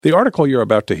The article you're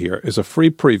about to hear is a free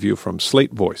preview from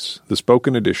Slate Voice, the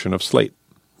spoken edition of Slate.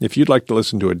 If you'd like to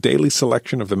listen to a daily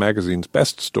selection of the magazine's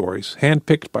best stories,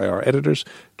 handpicked by our editors,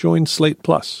 join Slate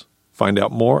Plus. Find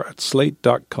out more at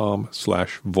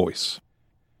slate.com/voice.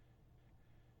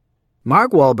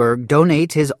 Mark Wahlberg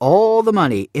donates his all the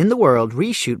money in the world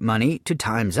reshoot money to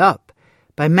Time's Up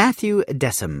by Matthew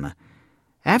Dessem.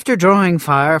 After drawing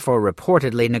fire for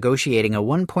reportedly negotiating a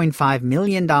 $1.5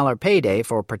 million payday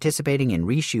for participating in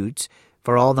reshoots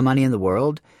for All the Money in the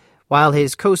World, while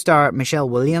his co-star Michelle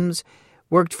Williams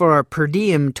worked for a per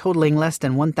diem totaling less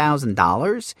than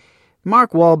 $1,000,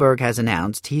 Mark Wahlberg has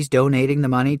announced he's donating the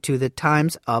money to the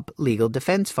Time's Up Legal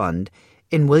Defense Fund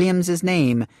in Williams'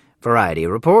 name, Variety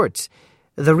reports.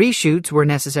 The reshoots were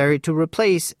necessary to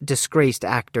replace disgraced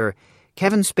actor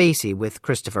Kevin Spacey with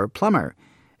Christopher Plummer,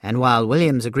 and while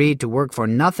Williams agreed to work for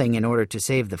nothing in order to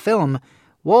save the film,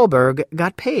 Wahlberg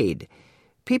got paid.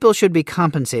 People should be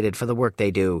compensated for the work they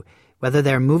do, whether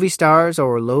they're movie stars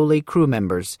or lowly crew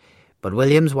members. But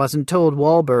Williams wasn't told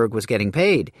Wahlberg was getting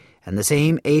paid, and the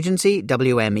same agency,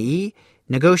 WME,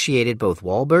 negotiated both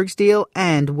Wahlberg's deal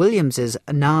and Williams's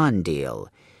non-deal.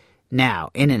 Now,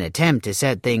 in an attempt to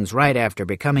set things right after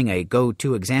becoming a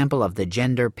go-to example of the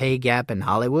gender pay gap in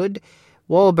Hollywood,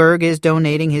 Wahlberg is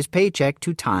donating his paycheck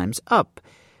to Time's Up,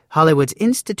 Hollywood's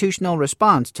institutional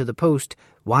response to the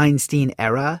post-Weinstein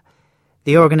era.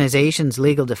 The organization's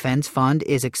legal defense fund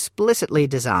is explicitly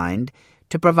designed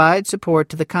to provide support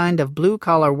to the kind of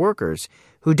blue-collar workers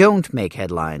who don't make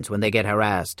headlines when they get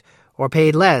harassed or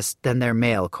paid less than their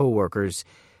male co-workers.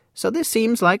 So this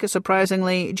seems like a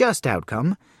surprisingly just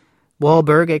outcome.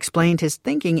 Wahlberg explained his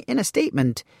thinking in a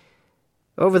statement.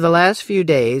 Over the last few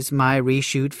days, my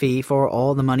reshoot fee for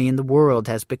All the Money in the World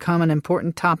has become an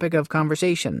important topic of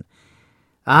conversation.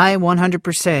 I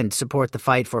 100% support the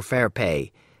fight for fair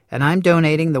pay, and I'm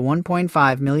donating the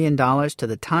 $1.5 million to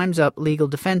the Time's Up Legal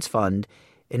Defense Fund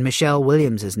in Michelle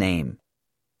Williams' name.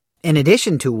 In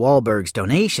addition to Wahlberg's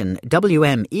donation,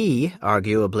 WME,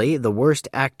 arguably the worst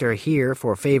actor here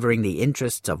for favoring the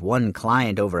interests of one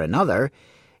client over another,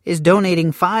 is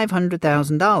donating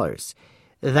 $500,000.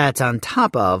 That's on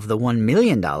top of the $1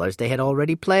 million they had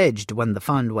already pledged when the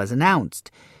fund was announced,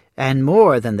 and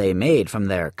more than they made from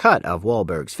their cut of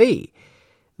Wahlberg's fee.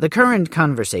 The current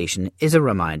conversation is a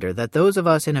reminder that those of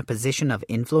us in a position of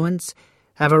influence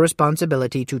have a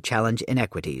responsibility to challenge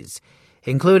inequities,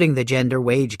 including the gender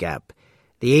wage gap,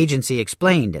 the agency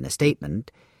explained in a statement.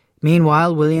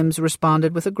 Meanwhile, Williams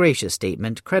responded with a gracious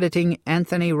statement crediting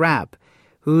Anthony Rapp,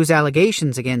 whose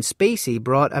allegations against Spacey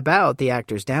brought about the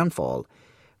actor's downfall,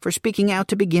 for speaking out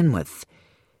to begin with.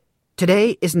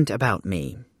 Today isn't about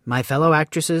me. My fellow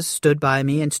actresses stood by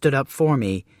me and stood up for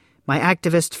me. My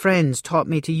activist friends taught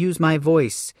me to use my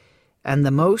voice. And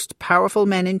the most powerful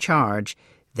men in charge,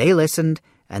 they listened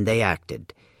and they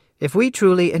acted. If we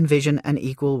truly envision an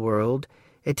equal world,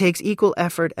 it takes equal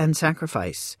effort and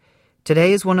sacrifice.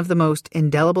 Today is one of the most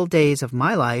indelible days of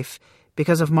my life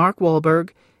because of Mark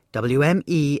Wahlberg,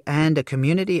 WME, and a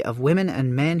community of women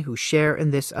and men who share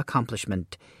in this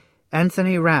accomplishment.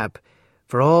 Anthony Rapp,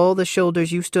 for all the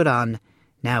shoulders you stood on,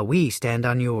 now we stand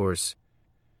on yours.